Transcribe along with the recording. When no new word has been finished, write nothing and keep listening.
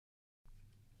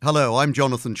Hello, I'm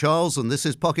Jonathan Charles, and this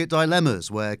is Pocket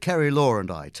Dilemmas, where Kerry Law and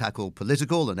I tackle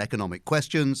political and economic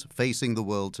questions facing the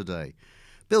world today.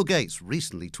 Bill Gates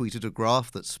recently tweeted a graph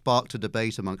that sparked a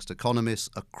debate amongst economists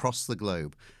across the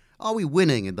globe. Are we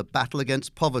winning in the battle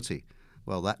against poverty?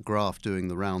 Well, that graph doing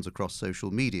the rounds across social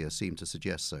media seemed to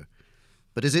suggest so.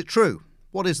 But is it true?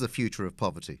 What is the future of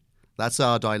poverty? That's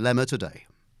our dilemma today.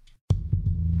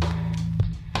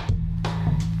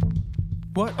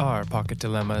 What are pocket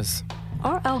dilemmas?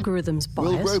 Are algorithms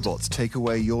biased? Will robots take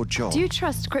away your job? Do you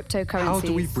trust cryptocurrencies? How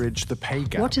do we bridge the pay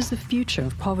gap? What is the future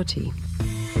of poverty?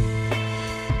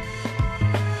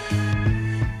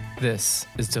 This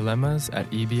is Dilemmas at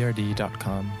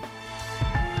EBRD.com.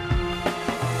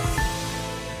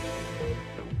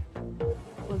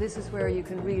 Well, this is where you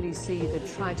can really see the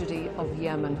tragedy of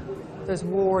Yemen. There's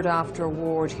ward after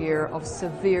ward here of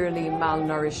severely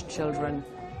malnourished children.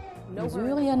 In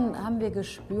Syrien haben wir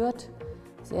gespürt,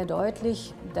 sehr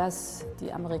deutlich, dass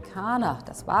die Amerikaner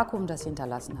das Vakuum, das sie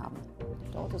hinterlassen haben.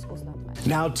 Dort ist Russland rein.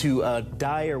 Now to a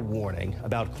dire warning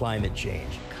about climate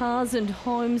change. Cars and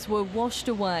homes were washed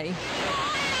away.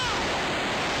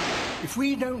 If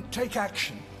we don't take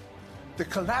action, the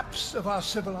collapse of our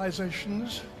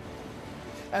civilizations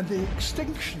and the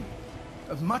extinction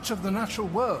of much of the natural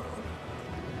world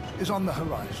is on the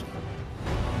horizon.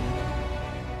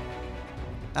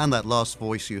 And that last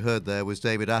voice you heard there was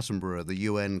David Attenborough, the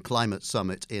UN Climate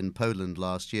Summit in Poland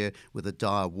last year, with a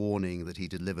dire warning that he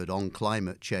delivered on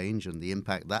climate change and the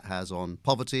impact that has on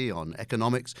poverty, on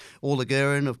economics. Orla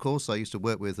Guerin, of course, I used to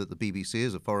work with at the BBC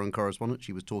as a foreign correspondent.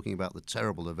 She was talking about the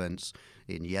terrible events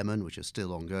in Yemen, which are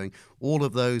still ongoing. All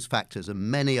of those factors and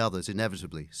many others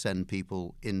inevitably send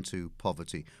people into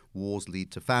poverty. Wars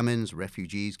lead to famines,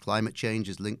 refugees, climate change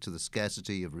is linked to the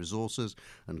scarcity of resources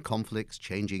and conflicts,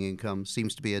 changing income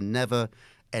seems to be a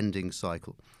never-ending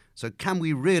cycle. So can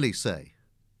we really say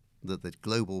that the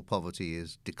global poverty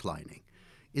is declining?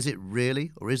 Is it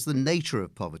really, or is the nature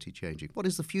of poverty changing? What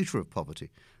is the future of poverty?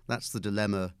 That's the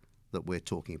dilemma that we're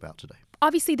talking about today.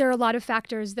 Obviously, there are a lot of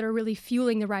factors that are really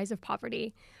fueling the rise of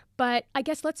poverty. But I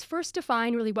guess let's first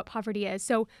define really what poverty is.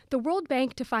 So the World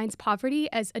Bank defines poverty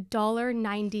as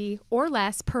 $1.90 or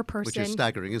less per person. Which is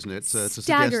staggering, isn't it? To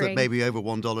suggest that maybe over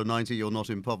 $1.90 you're not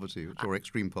in poverty or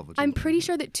extreme poverty. I'm pretty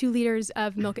sure that 2 liters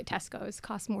of milk at Tesco's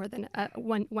costs more than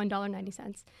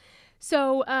 $1.90.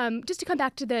 So just to come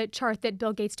back to the chart that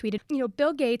Bill Gates tweeted,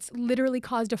 Bill Gates literally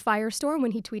caused a firestorm when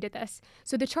he tweeted this.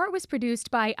 So the chart was produced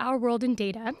by Our World in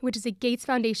Data, which is a Gates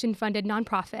Foundation-funded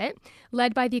nonprofit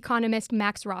led by the economist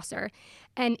Max Rosser.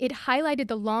 And it highlighted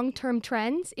the long-term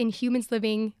trends in humans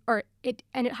living, it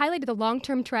highlighted the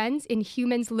long-term trends in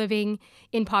humans living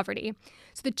in poverty.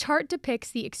 So the chart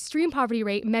depicts the extreme poverty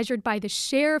rate measured by the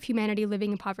share of humanity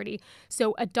living in poverty.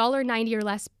 So $1.90 or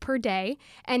less per day.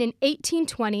 And in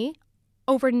 1820,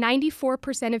 over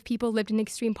 94% of people lived in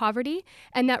extreme poverty,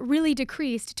 and that really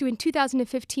decreased to, in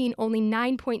 2015, only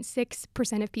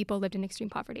 9.6% of people lived in extreme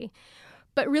poverty.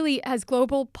 But really, has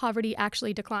global poverty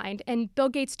actually declined? And Bill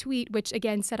Gates' tweet, which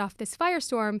again set off this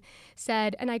firestorm,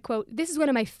 said, and I quote, "This is one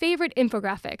of my favorite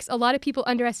infographics. A lot of people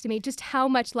underestimate just how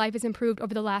much life has improved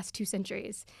over the last 2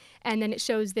 centuries." And then it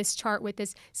shows this chart with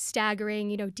this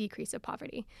staggering, decrease of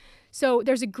poverty. So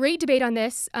there's a great debate on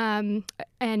this, and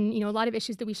a lot of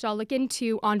issues that we should all look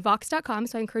into on Vox.com.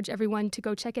 So I encourage everyone to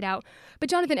go check it out. But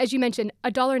Jonathan, as you mentioned,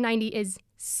 $1.90 is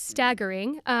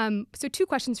staggering. So 2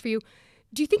 questions for you.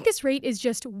 Do you think this rate is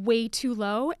just way too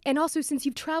low? And also, since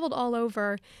you've traveled all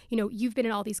over, you've been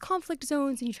in all these conflict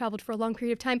zones and you traveled for a long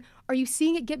period of time, are you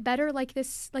seeing it get better like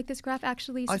this graph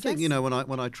actually suggests? I think,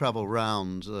 when I travel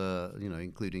around,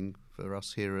 including for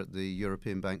us here at the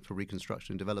European Bank for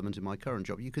Reconstruction and Development in my current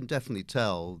job, you can definitely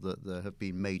tell that there have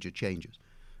been major changes.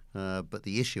 But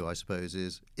the issue, I suppose,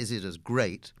 is it as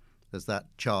great as that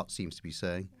chart seems to be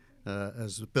saying?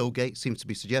 As Bill Gates seems to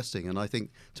be suggesting. And I think,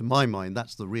 to my mind,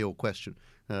 that's the real question.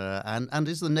 And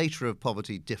is the nature of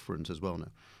poverty different as well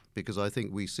now? Because I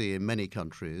think we see in many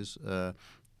countries,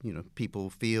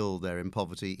 people feel they're in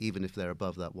poverty even if they're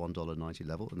above that $1.90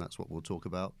 level. And that's what we'll talk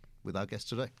about with our guest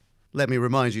today. Let me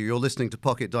remind you, you're listening to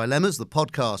Pocket Dilemmas, the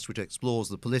podcast which explores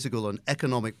the political and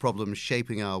economic problems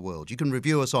shaping our world. You can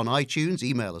review us on iTunes,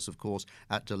 email us, of course,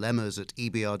 at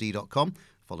dilemmas@ebrd.com.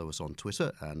 Follow us on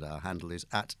Twitter, and our handle is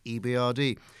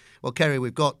 @EBRD. Well, Kerry,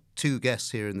 we've got 2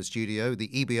 guests here in the studio, the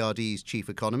EBRD's chief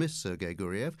economist, Sergei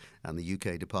Guriev, and the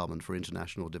UK Department for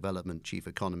International Development chief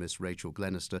economist, Rachel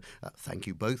Glenister. Thank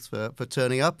you both for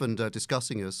turning up and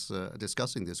discussing this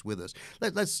with us.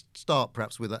 Let's start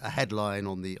perhaps with a headline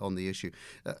on the issue.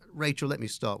 Rachel, let me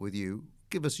start with you.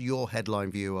 Give us your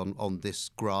headline view on this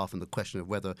graph and the question of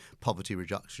whether poverty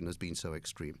reduction has been so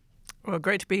extreme. Well,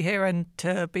 great to be here and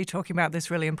to be talking about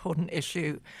this really important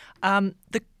issue.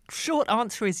 The short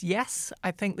answer is yes.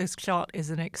 I think this chart is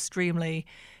an extremely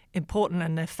important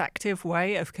and effective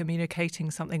way of communicating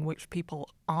something which people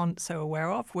aren't so aware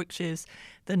of, which is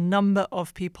the number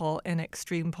of people in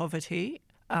extreme poverty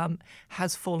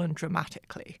has fallen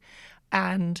dramatically.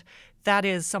 And that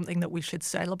is something that we should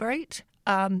celebrate.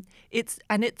 It's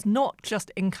not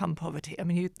just income poverty. I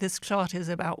mean, this chart is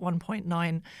about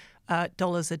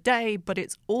 $1.9 a day, but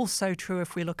it's also true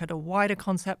if we look at a wider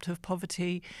concept of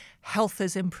poverty. Health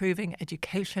is improving,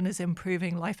 education is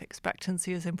improving, life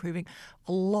expectancy is improving.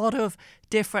 A lot of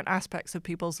different aspects of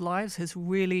people's lives has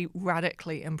really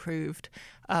radically improved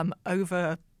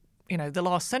over, the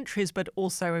last centuries, but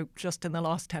also just in the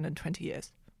last 10 and 20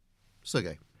 years.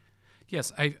 Sergey.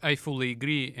 Yes, I fully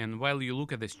agree. And while you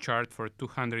look at this chart for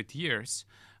 200 years,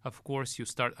 of course, you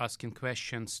start asking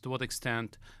questions to what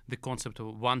extent the concept of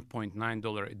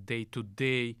 $1.9 a day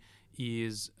today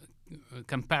is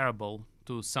comparable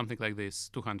to something like this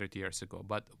 200 years ago.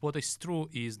 But what is true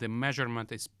is the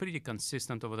measurement is pretty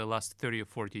consistent over the last 30 or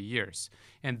 40 years.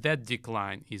 And that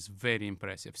decline is very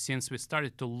impressive. Since we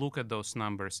started to look at those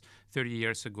numbers 30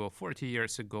 years ago, 40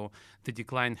 years ago, the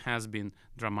decline has been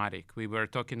dramatic. We were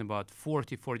talking about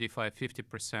 40, 45,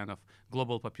 50% of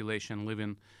global population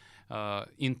living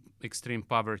in extreme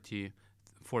poverty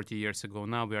 40 years ago.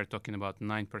 Now we are talking about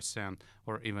 9%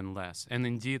 or even less. And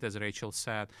indeed, as Rachel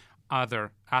said,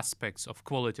 other aspects of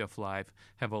quality of life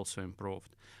have also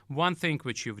improved. One thing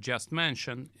which you've just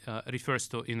mentioned refers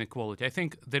to inequality. I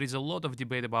think there is a lot of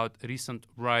debate about recent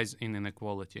rise in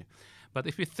inequality. But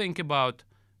if we think about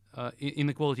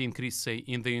inequality increase, say,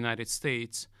 in the United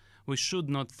States, we should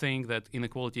not think that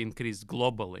inequality increased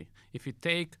globally. If we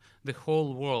take the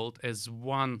whole world as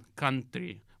one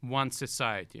country, one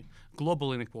society,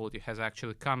 global inequality has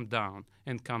actually come down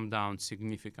and come down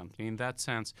significantly. In that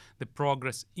sense, the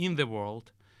progress in the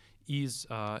world is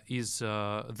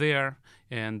there,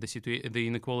 and the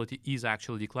inequality is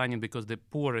actually declining because the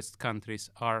poorest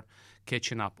countries are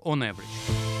catching up on average.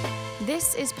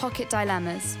 This is Pocket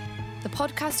Dilemmas, the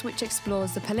podcast which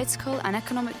explores the political and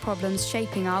economic problems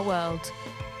shaping our world.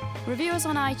 Review us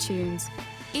on iTunes,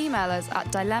 email us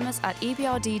at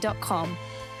dilemmas@ebrd.com,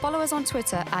 follow us on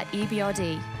Twitter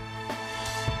 @ebrd.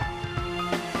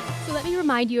 So let me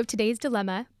remind you of today's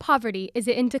dilemma. Poverty, is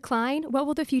it in decline? What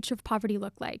will the future of poverty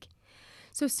look like?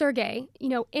 So Sergey,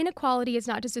 inequality is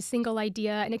not just a single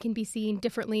idea, and it can be seen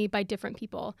differently by different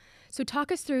people. So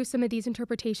talk us through some of these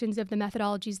interpretations of the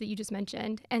methodologies that you just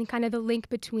mentioned and kind of the link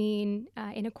between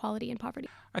inequality and poverty.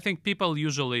 I think people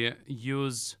usually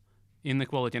use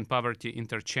inequality and poverty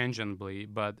interchangeably,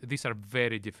 but these are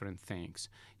very different things.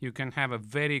 You can have a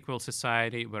very equal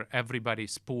society where everybody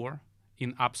is poor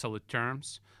in absolute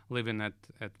terms, living at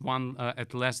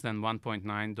less than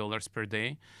 $1.9 per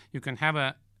day. You can have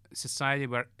a society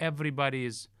where everybody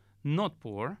is not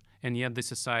poor, and yet the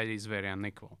society is very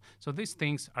unequal. So these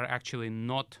things are actually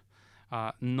not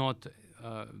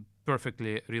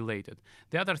perfectly related.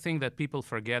 The other thing that people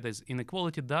forget is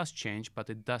inequality does change, but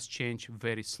it does change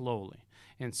very slowly.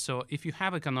 And so if you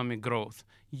have economic growth,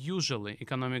 usually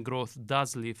economic growth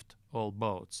does lift all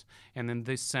boats. And in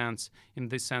this sense,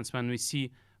 when we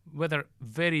see whether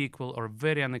very equal or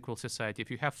very unequal society,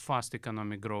 if you have fast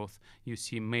economic growth, you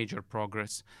see major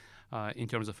progress in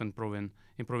terms of improving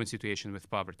situation with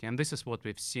poverty. And this is what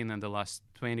we've seen in the last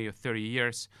 20 or 30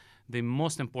 years. The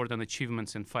most important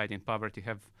achievements in fighting poverty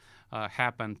have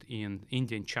happened in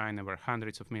India and China, where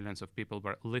hundreds of millions of people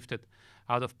were lifted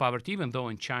out of poverty, even though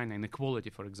in China inequality,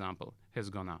 for example, has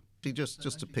gone up.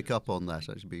 Just to pick up on that,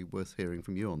 it'd be worth hearing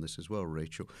from you on this as well,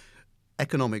 Rachel.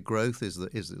 Economic growth is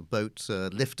the boat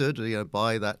lifted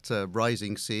by that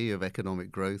rising sea of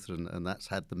economic growth, and that's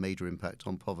had the major impact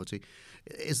on poverty.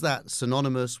 Is that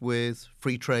synonymous with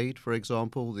free trade, for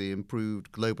example, the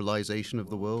improved globalization of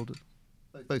the world?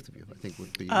 Both of you, I think,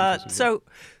 would be interested.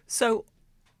 So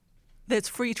there's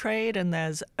free trade and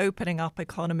there's opening up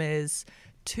economies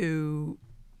to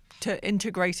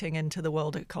integrating into the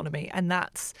world economy, and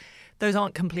those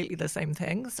aren't completely the same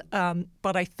things.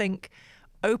 But I think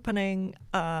opening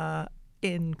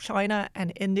in China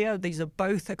and India, these are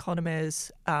both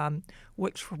economies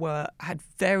which had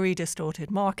very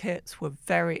distorted markets, were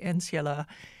very insular.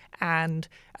 And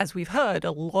as we've heard,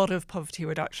 a lot of poverty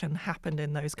reduction happened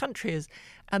in those countries.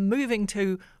 And moving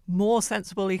to more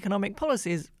sensible economic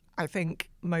policies, I think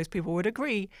most people would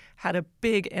agree, had a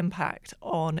big impact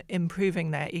on improving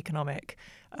their economic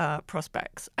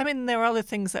prospects. I mean, there are other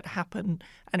things that happen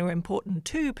and are important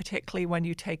too, particularly when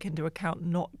you take into account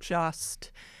not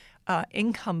just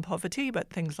income poverty, but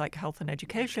things like health and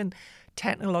education.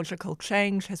 Technological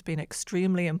change has been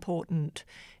extremely important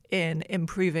in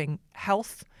improving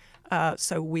health.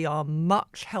 So we are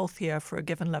much healthier for a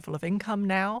given level of income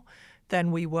now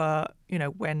than we were,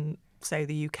 when, say,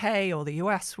 the UK or the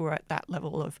US were at that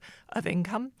level of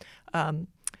income.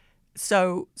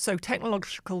 So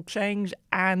technological change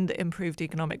and improved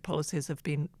economic policies have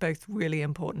been both really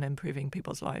important in improving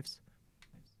people's lives.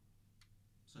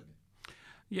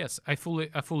 Yes, I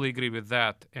fully agree with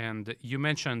that. And you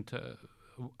mentioned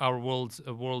our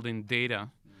world in data,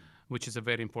 which is a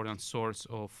very important source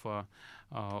of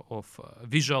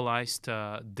visualized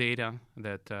data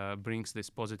that brings this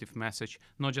positive message,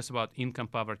 not just about income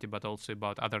poverty, but also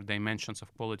about other dimensions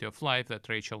of quality of life that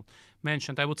Rachel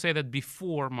mentioned. I would say that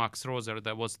before Max Roser,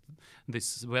 there was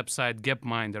this website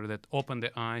Gapminder that opened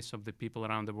the eyes of the people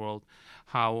around the world,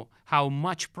 how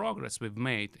much progress we've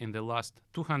made in the last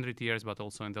 200 years, but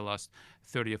also in the last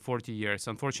 30 or 40 years.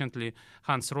 Unfortunately,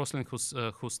 Hans Rosling,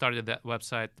 who started that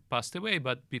website, passed away,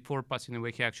 but before passing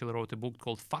away, he actually wrote a book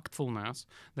called Factfulness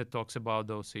that talks about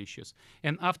those issues.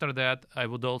 And after that, I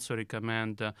would also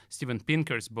recommend Steven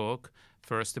Pinker's book,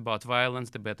 first about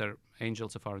violence, the better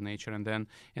angels of our nature, and then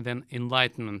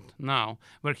Enlightenment Now,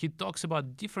 where he talks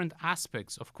about different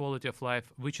aspects of quality of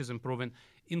life which is improving,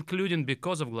 including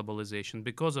because of globalization,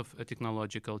 because of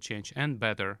technological change, and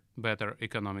better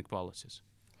economic policies.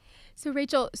 So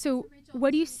Rachel,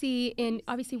 what do you see in,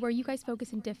 obviously where you guys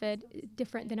focus in DFID,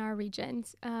 different than our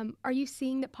regions, are you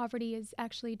seeing that poverty is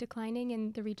actually declining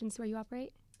in the regions where you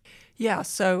operate? Yeah,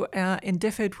 so in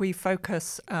DFID we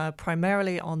focus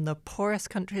primarily on the poorest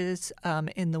countries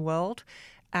in the world,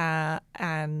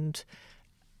 and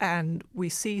we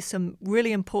see some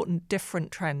really important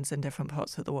different trends in different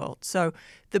parts of the world. So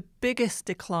the biggest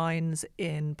declines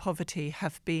in poverty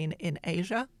have been in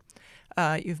Asia.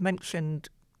 You've mentioned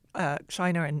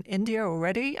China and India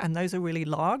already, and those are really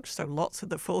large, so lots of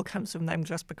the fall comes from them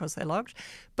just because they're large,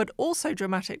 but also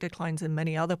dramatic declines in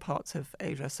many other parts of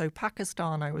Asia. So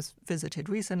Pakistan, I was visited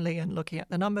recently and looking at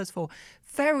the numbers for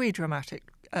very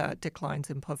dramatic declines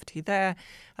in poverty there.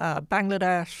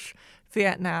 Bangladesh,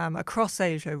 Vietnam, across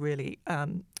Asia, really, a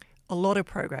lot of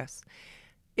progress.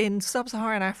 In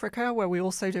sub-Saharan Africa, where we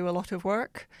also do a lot of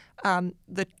work,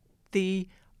 the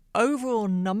overall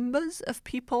numbers of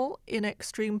people in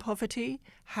extreme poverty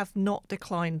have not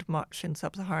declined much in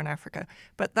sub-Saharan Africa,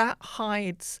 but that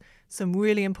hides some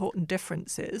really important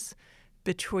differences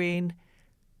between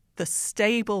the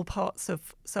stable parts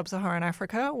of sub-Saharan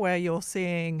Africa, where you're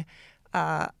seeing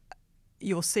quite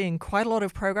a lot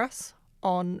of progress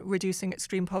on reducing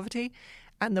extreme poverty,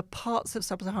 and the parts of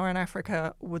sub-Saharan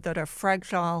Africa that are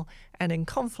fragile and in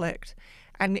conflict.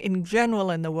 And in general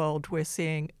in the world, we're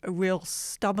seeing a real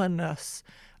stubbornness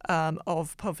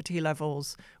of poverty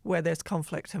levels where there's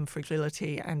conflict and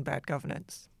fragility and bad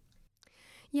governance.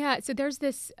 Yeah, so there's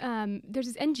this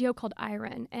NGO called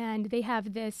IREN, and they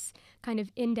have this kind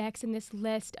of index and this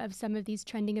list of some of these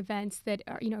trending events that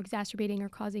are, exacerbating or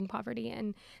causing poverty.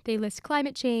 And they list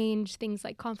climate change, things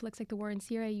like conflicts like the war in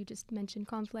Syria, you just mentioned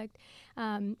conflict,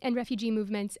 and refugee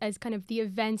movements as kind of the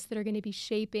events that are going to be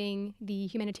shaping the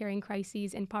humanitarian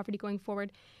crises and poverty going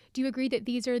forward. Do you agree that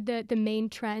these are the main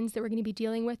trends that we're going to be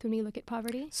dealing with when we look at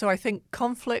poverty? So I think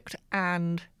conflict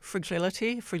and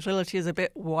fragility. Fragility is a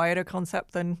bit wider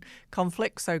concept than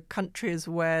conflict. So countries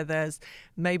where there's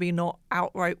maybe not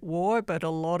outright war, but a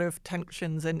lot of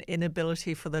tensions and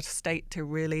inability for the state to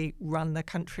really run the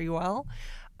country well.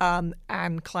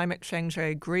 And climate change, I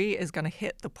agree, is going to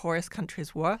hit the poorest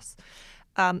countries worse.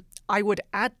 I would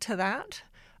add to that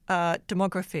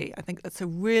demography. I think that's a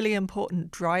really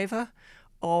important driver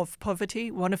of poverty.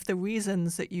 One of the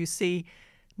reasons that you see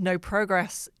no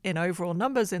progress in overall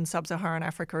numbers in sub-Saharan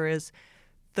Africa is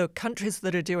the countries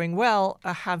that are doing well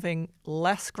are having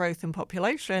less growth in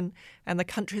population, and the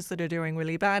countries that are doing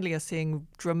really badly are seeing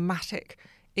dramatic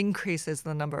increases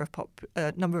in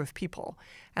the number of people,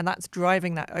 and that's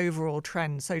driving that overall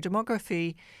trend. So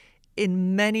demography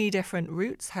in many different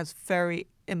routes has very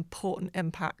important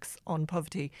impacts on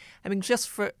poverty. I mean, just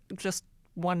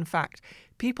one fact.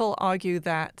 People argue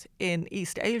that in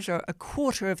East Asia, a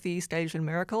quarter of the East Asian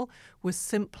miracle was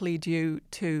simply due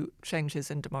to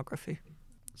changes in demography.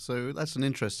 So that's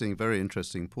an very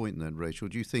interesting point then, Rachel.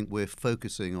 Do you think we're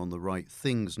focusing on the right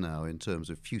things now in terms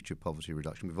of future poverty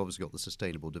reduction? We've obviously got the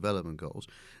Sustainable Development Goals,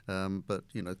 but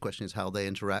the question is how they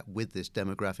interact with this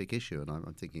demographic issue. And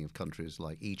I'm thinking of countries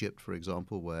like Egypt, for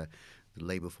example, where the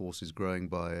labour force is growing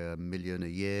by 1 million a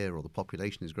year, or the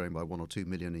population is growing by 1 or 2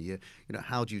 million a year.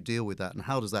 How do you deal with that, and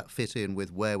how does that fit in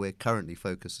with where we're currently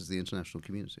focused as the international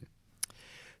community?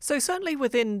 So certainly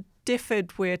within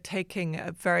DFID, we're taking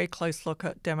a very close look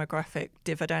at demographic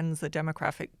dividends, the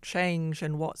demographic change,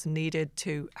 and what's needed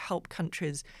to help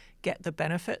countries get the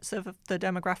benefits of the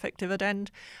demographic dividend.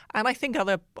 And I think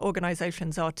other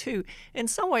organizations are too. In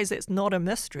some ways, it's not a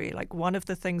mystery. Like, one of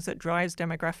the things that drives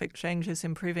demographic change is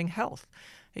improving health.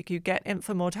 Like, you get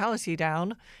infant mortality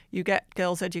down, you get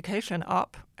girls' education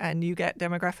up, and you get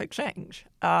demographic change.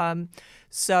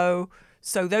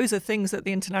 So those are things that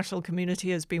the international community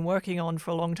has been working on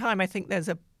for a long time. I think there's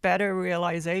a better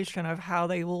realization of how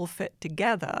they all fit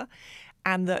together,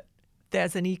 and that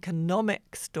there's an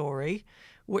economic story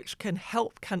which can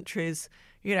help countries,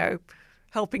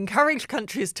 help encourage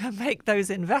countries to make those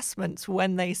investments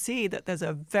when they see that there's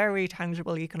a very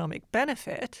tangible economic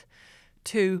benefit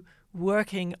to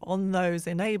working on those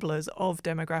enablers of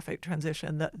demographic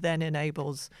transition that then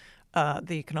enables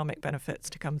the economic benefits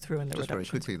to come through in the reductions.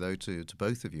 Just very quickly, though, to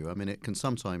both of you, I mean, it can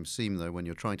sometimes seem, though, when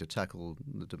you're trying to tackle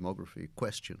the demography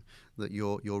question, that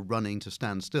you're running to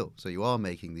stand still. So you are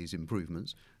making these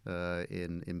improvements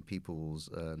in people's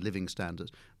living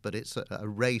standards, but it's a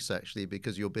race, actually,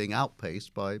 because you're being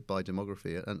outpaced by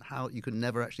demography, and how you can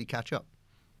never actually catch up.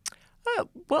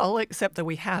 Well, except that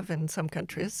we have in some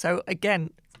countries. So again,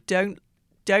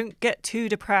 don't get too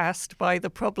depressed by the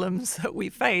problems that we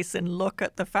face, and look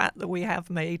at the fact that we have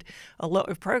made a lot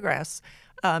of progress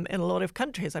in a lot of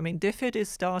countries. I mean, DFID is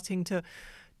starting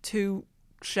to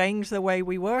change the way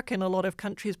we work in a lot of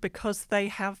countries because they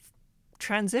have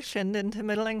transitioned into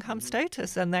middle income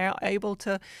status and they are able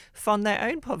to fund their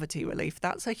own poverty relief.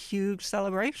 That's a huge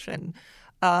celebration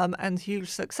and huge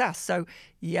success. So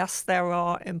yes, there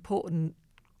are important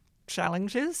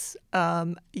challenges.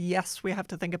 Yes, we have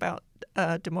to think about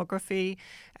demography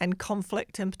and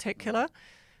conflict in particular,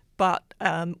 but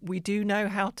we do know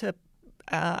how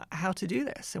to do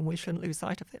this, and we shouldn't lose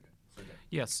sight of it.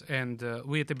 Yes, and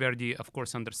we at EBRD, of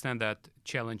course, understand that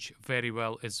challenge very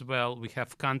well as well. We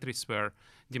have countries where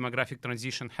demographic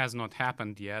transition has not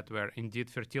happened yet, where indeed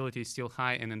fertility is still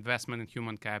high and investment in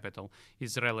human capital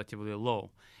is relatively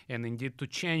low. And indeed, to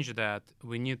change that,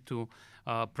 we need to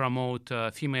promote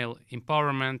female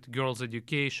empowerment, girls'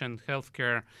 education,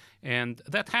 healthcare, and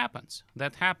that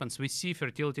happens. We see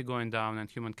fertility going down and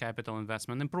human capital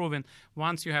investment improving.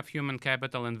 Once you have human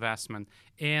capital investment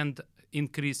and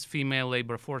increase female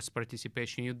labor force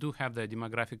participation, you do have the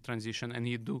demographic transition, and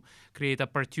you do create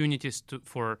opportunities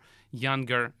for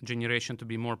younger generation to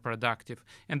be more productive.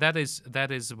 And that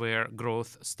is where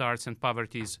growth starts and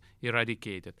poverty is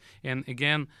eradicated. And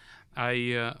again,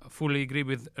 I fully agree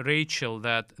with Rachel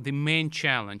that the main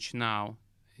challenge now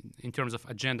in terms of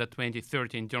Agenda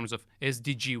 2030, in terms of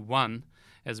SDG 1,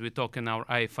 as we talk in our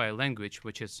IFI language,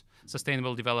 which is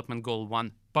Sustainable Development Goal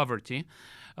 1, poverty.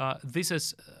 This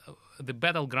is the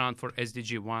battleground for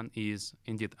SDG 1 is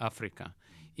indeed Africa.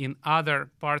 In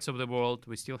other parts of the world,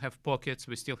 we still have pockets,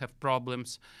 we still have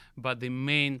problems, but the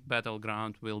main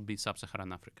battleground will be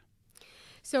Sub-Saharan Africa.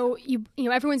 So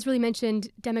everyone's really mentioned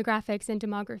demographics and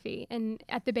demography, and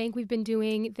at the bank we've been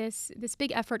doing this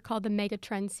big effort called the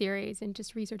Megatrend series, and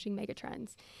just researching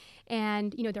megatrends.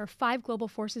 And there are 5 global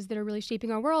forces that are really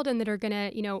shaping our world and that are going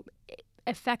to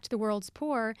affect the world's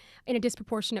poor in a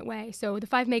disproportionate way. So the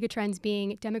 5 megatrends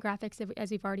being demographics, as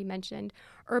we've already mentioned,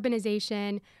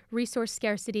 urbanization, resource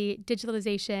scarcity,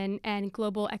 digitalization, and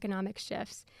global economic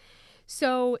shifts.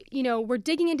 So, we're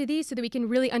digging into these so that we can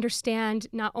really understand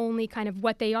not only kind of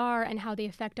what they are and how they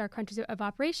affect our countries of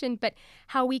operation, but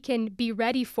how we can be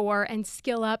ready for and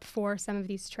skill up for some of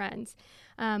these trends.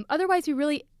 Otherwise, we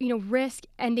really, risk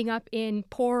ending up in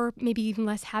poor, maybe even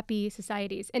less happy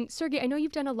societies. And Sergey, I know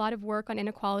you've done a lot of work on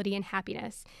inequality and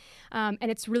happiness, and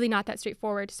it's really not that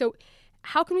straightforward. So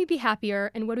how can we be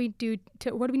happier, and what do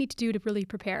we need to do to really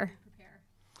prepare?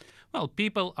 Well,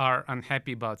 people are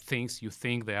unhappy about things you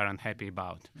think they are unhappy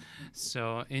about.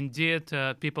 So indeed,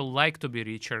 people like to be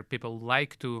richer. People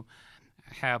like to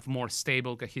have more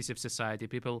stable, cohesive society.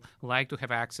 People like to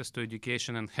have access to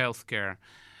education and healthcare.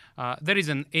 There is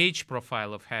an age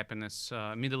profile of happiness.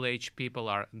 Middle-aged people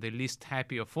are the least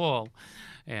happy of all.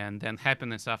 And then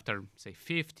happiness after, say,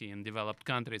 50 in developed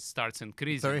countries starts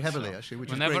increasing. Very heavily, actually,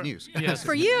 which is great news. Yes,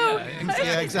 for you.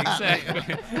 Yeah,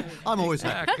 exactly. I'm always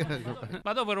happy.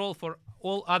 But overall, for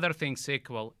all other things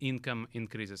equal, income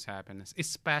increases happiness,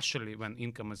 especially when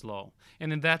income is low.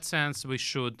 And in that sense, we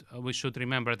should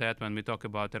remember that when we talk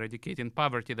about eradicating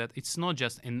poverty, that it's not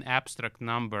just an abstract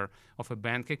number of a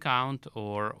bank account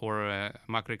or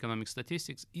macroeconomic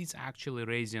statistics. It's actually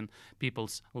raising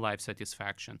people's life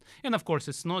satisfaction. And of course,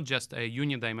 it's not just a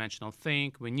unidimensional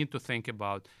thing. We need to think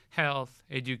about health,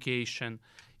 education,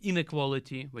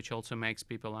 inequality, which also makes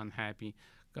people unhappy,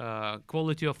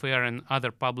 quality of air and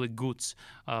other public goods,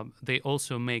 they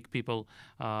also make people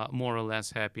more or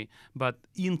less happy. But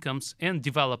incomes and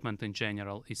development in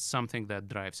general is something that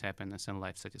drives happiness and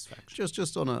life satisfaction.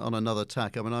 Just on another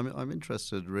tack, I mean, I'm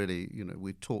interested really,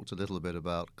 we've talked a little bit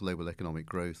about global economic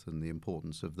growth and the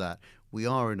importance of that. We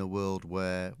are in a world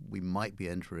where we might be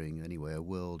entering, anyway, a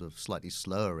world of slightly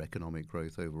slower economic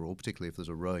growth overall, particularly if there's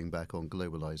a rowing back on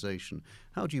globalization.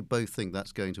 How do you both think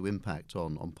that's going to impact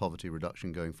on poverty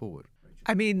reduction going forward?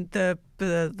 I mean, the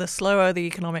slower the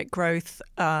economic growth,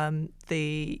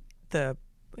 the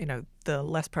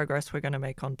less progress we're going to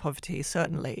make on poverty,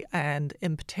 certainly, and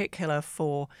in particular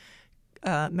for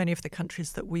many of the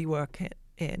countries that we work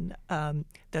in,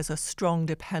 there's a strong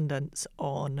dependence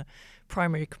on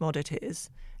primary commodities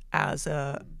as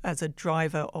a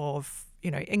driver of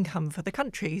income for the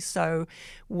country. So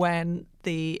when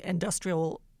the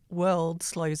industrial world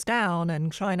slows down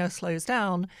and China slows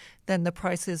down, then the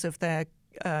prices of their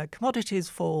commodities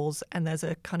falls, and there's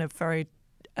a kind of very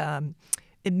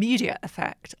immediate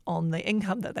effect on the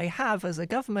income that they have as a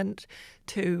government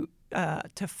to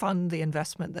fund the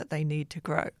investment that they need to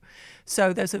grow.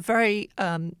 So there's a very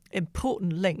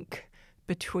important link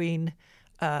between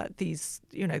these,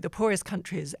 the poorest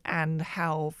countries and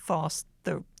how fast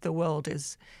the world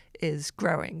is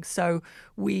growing. So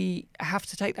we have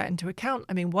to take that into account.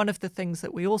 I mean, one of the things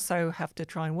that we also have to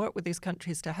try and work with these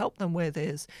countries to help them with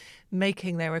is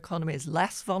making their economies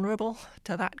less vulnerable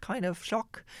to that kind of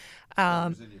shock.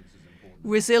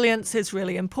 Resilience is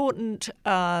really important.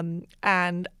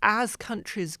 And as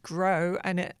countries grow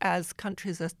and as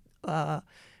countries are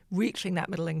reaching that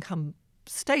middle income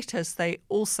status,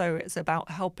 it's about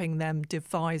helping them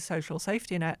devise social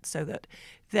safety nets so that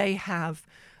they have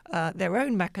their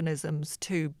own mechanisms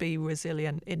to be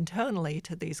resilient internally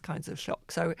to these kinds of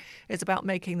shocks. So it's about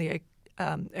making the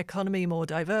economy more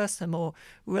diverse and more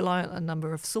reliant on a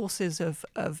number of sources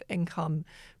of income,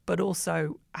 but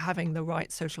also having the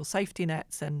right social safety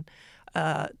nets and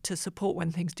to support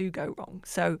when things do go wrong.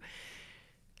 So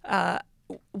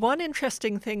one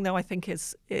interesting thing, though, I think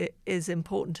is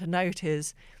important to note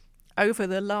is over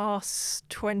the last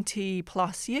 20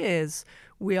 plus years,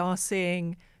 we are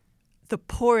seeing the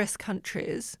poorest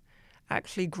countries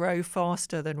actually grow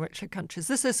faster than richer countries.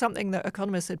 This is something that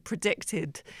economists had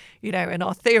predicted, in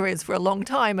our theories for a long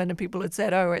time, and people had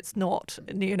said, oh, it's not,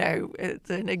 it's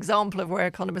an example of where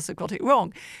economists have got it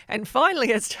wrong. And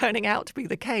finally, it's turning out to be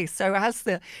the case. So as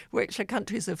the richer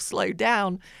countries have slowed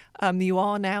down, you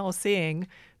are now seeing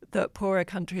that poorer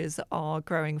countries are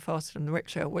growing faster than the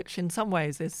richer, which in some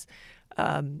ways is,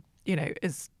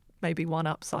 is maybe one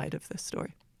upside of this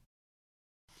story.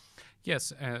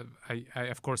 Yes, I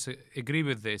of course agree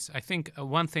with this. I think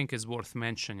one thing is worth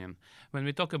mentioning. When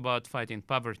we talk about fighting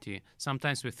poverty,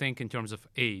 sometimes we think in terms of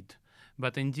aid.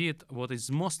 But indeed, what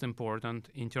is most important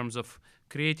in terms of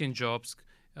creating jobs,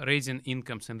 raising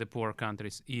incomes in the poor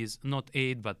countries is not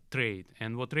aid but trade.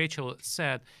 And what Rachel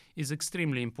said is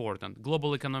extremely important.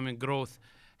 Global economic growth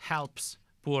helps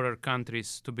poorer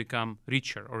countries to become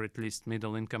richer, or at least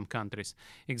middle-income countries,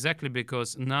 exactly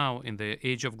because now in the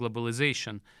age of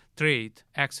globalization, trade,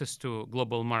 access to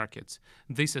global markets,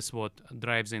 this is what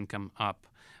drives income up,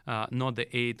 not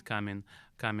the aid coming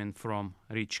from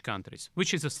rich countries,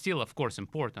 which is still, of course,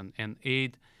 important. And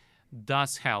aid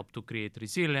does help to create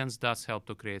resilience, does help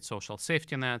to create social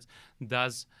safety nets,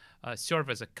 does serve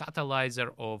as a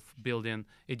catalyzer of building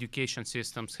education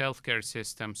systems, healthcare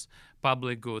systems,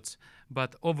 public goods.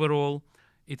 But overall,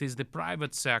 it is the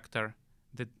private sector,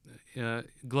 that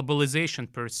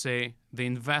globalization per se, the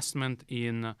investment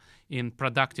in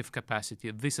productive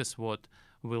capacity, this is what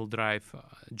will drive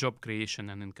job creation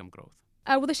and income growth.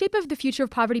 Will the shape of the future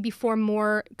of poverty be formed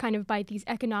more kind of by these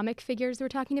economic figures we're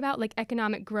talking about, like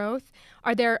economic growth?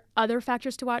 Are there other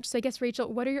factors to watch? So I guess,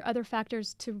 Rachel, what are your other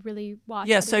factors to really watch?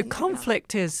 Yeah, so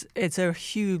conflict is a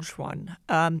huge one.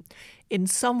 In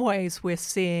some ways, we're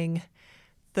seeing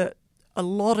that a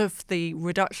lot of the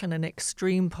reduction in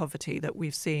extreme poverty that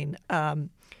we've seen,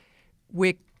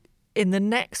 in the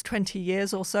next 20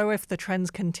 years or so, if the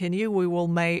trends continue, we will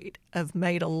have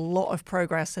made a lot of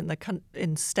progress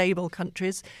in stable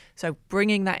countries. So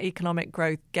bringing that economic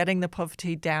growth, getting the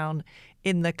poverty down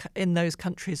in those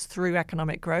countries through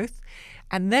economic growth.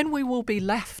 And then we will be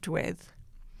left with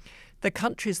the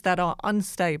countries that are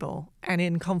unstable and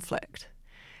in conflict.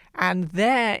 And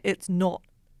there it's not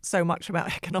so much about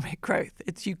economic growth.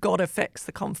 It's you've got to fix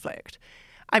the conflict.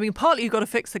 I mean, partly you've got to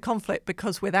fix the conflict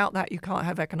because without that you can't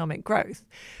have economic growth.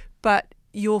 But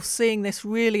you're seeing this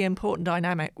really important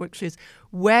dynamic, which is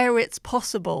where it's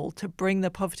possible to bring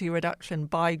the poverty reduction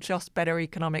by just better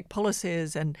economic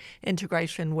policies and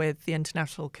integration with the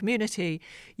international community,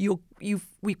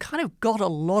 we've kind of got a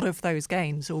lot of those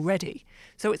gains already.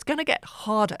 So it's going to get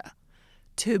harder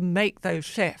to make those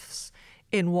shifts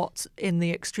in what's in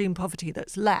the extreme poverty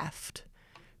that's left,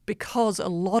 because a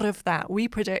lot of that, we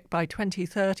predict by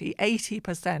 2030,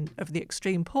 80% of the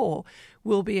extreme poor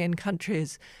will be in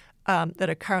countries that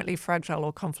are currently fragile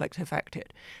or conflict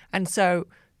affected. And so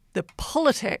the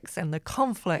politics and the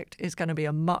conflict is going to be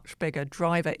a much bigger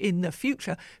driver in the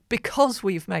future because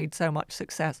we've made so much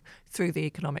success through the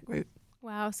economic route.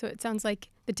 Wow, so it sounds like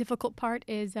the difficult part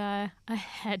is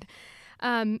ahead.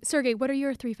 Sergey, what are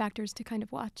your 3 factors to kind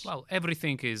of watch? Well,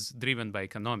 everything is driven by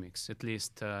economics, at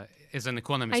least as an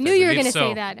economist. I knew you were going to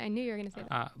say that. I knew you were going to say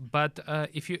that. But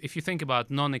if you think about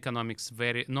non-economic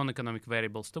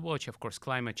variables to watch, of course,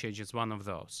 climate change is one of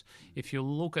those. If you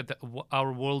look at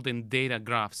our world in data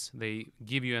graphs, they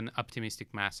give you an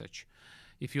optimistic message.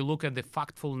 If you look at the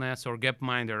factfulness or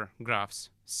Gapminder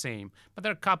graphs, same. But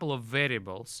there are a couple of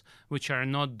variables which are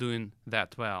not doing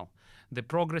that well. The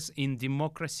progress in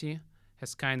democracy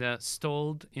has kind of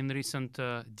stalled in recent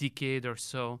decade or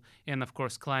so, and of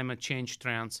course climate change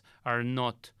trends are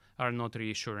not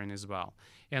reassuring as well.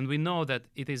 And we know that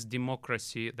it is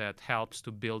democracy that helps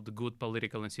to build good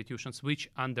political institutions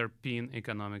which underpin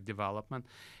economic development.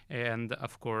 And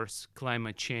of course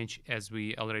climate change, as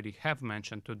we already have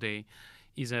mentioned today,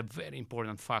 is a very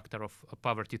important factor of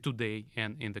poverty today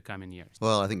and in the coming years.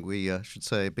 Well, I think we should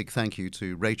say a big thank you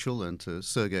to Rachel and to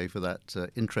Sergey for that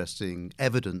interesting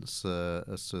evidence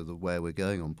as to where we're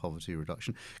going on poverty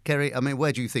reduction. Kerry, I mean,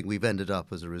 where do you think we've ended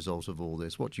up as a result of all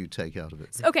this? What do you take out of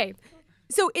it? Okay.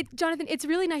 So, Jonathan, it's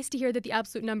really nice to hear that the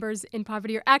absolute numbers in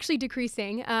poverty are actually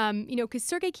decreasing, because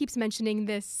Sergey keeps mentioning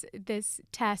this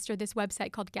test or this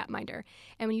website called Gapminder.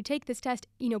 And when you take this test,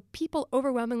 people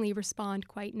overwhelmingly respond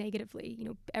quite negatively.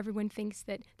 Everyone thinks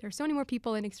that there are so many more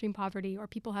people in extreme poverty or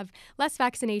people have less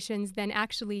vaccinations than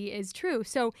actually is true.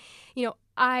 So,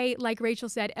 I, like Rachel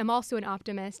said, am also an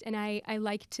optimist, and I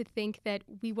like to think that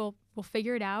we'll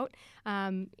figure it out.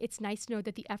 It's nice to know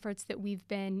that the efforts that we've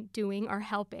been doing are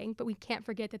helping, but we can't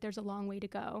forget that there's a long way to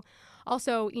go.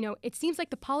 Also, it seems like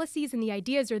the policies and the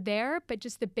ideas are there, but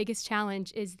just the biggest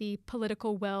challenge is the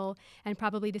political will and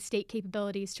probably the state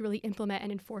capabilities to really implement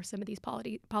and enforce some of these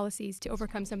policies to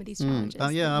overcome some of these challenges.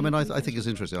 I think it's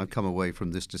interesting. I've come away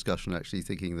from this discussion actually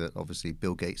thinking that obviously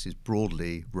Bill Gates is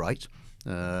broadly right.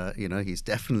 He's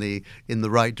definitely in the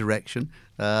right direction.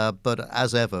 But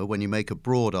as ever, when you make a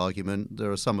broad argument,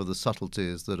 there are some of the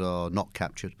subtleties that are not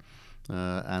captured.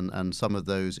 And some of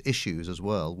those issues as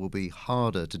well will be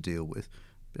harder to deal with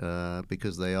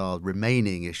because they are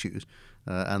remaining issues.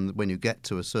 And when you get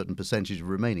to a certain percentage of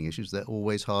remaining issues, they're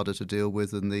always harder to deal with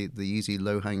than the easy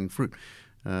low-hanging fruit.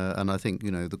 And I think,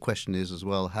 the question is as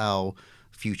well how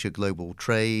future global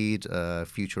trade,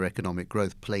 future economic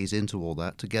growth plays into all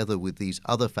that, together with these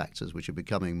other factors which are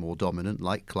becoming more dominant,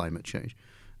 like climate change,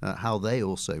 how they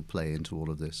also play into all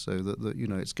of this. So that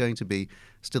it's going to be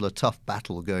still a tough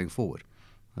battle going forward.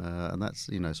 And that's,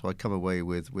 so I come away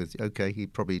with, okay, he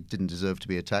probably didn't deserve to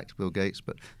be attacked, Bill Gates,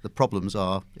 but the problems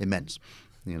are immense.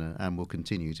 And will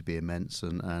continue to be immense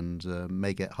and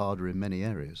may get harder in many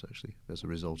areas, actually, as a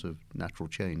result of natural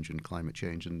change and climate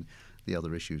change and the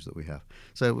other issues that we have.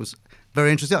 So it was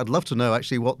very interesting. I'd love to know,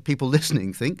 actually, what people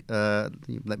listening think.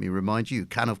 Let me remind you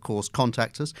can, of course,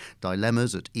 contact us.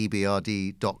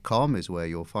 Dilemmas@ebrd.com is where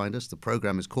you'll find us. The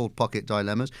programme is called Pocket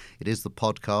Dilemmas. It is the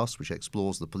podcast which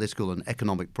explores the political and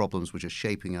economic problems which are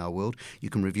shaping our world. You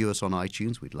can review us on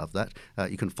iTunes. We'd love that.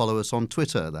 You can follow us on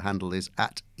Twitter. The handle is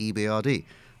 @EBRD.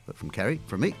 But from Kerry,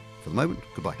 from me, for the moment,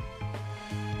 goodbye.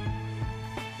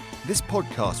 This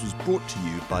podcast was brought to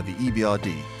you by the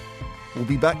EBRD. We'll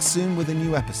be back soon with a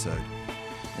new episode.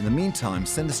 In the meantime,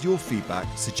 send us your feedback,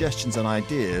 suggestions and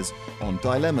ideas on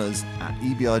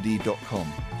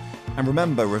dilemmas@ebrd.com. And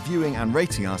remember, reviewing and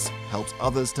rating us helps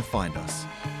others to find us.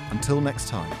 Until next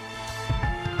time.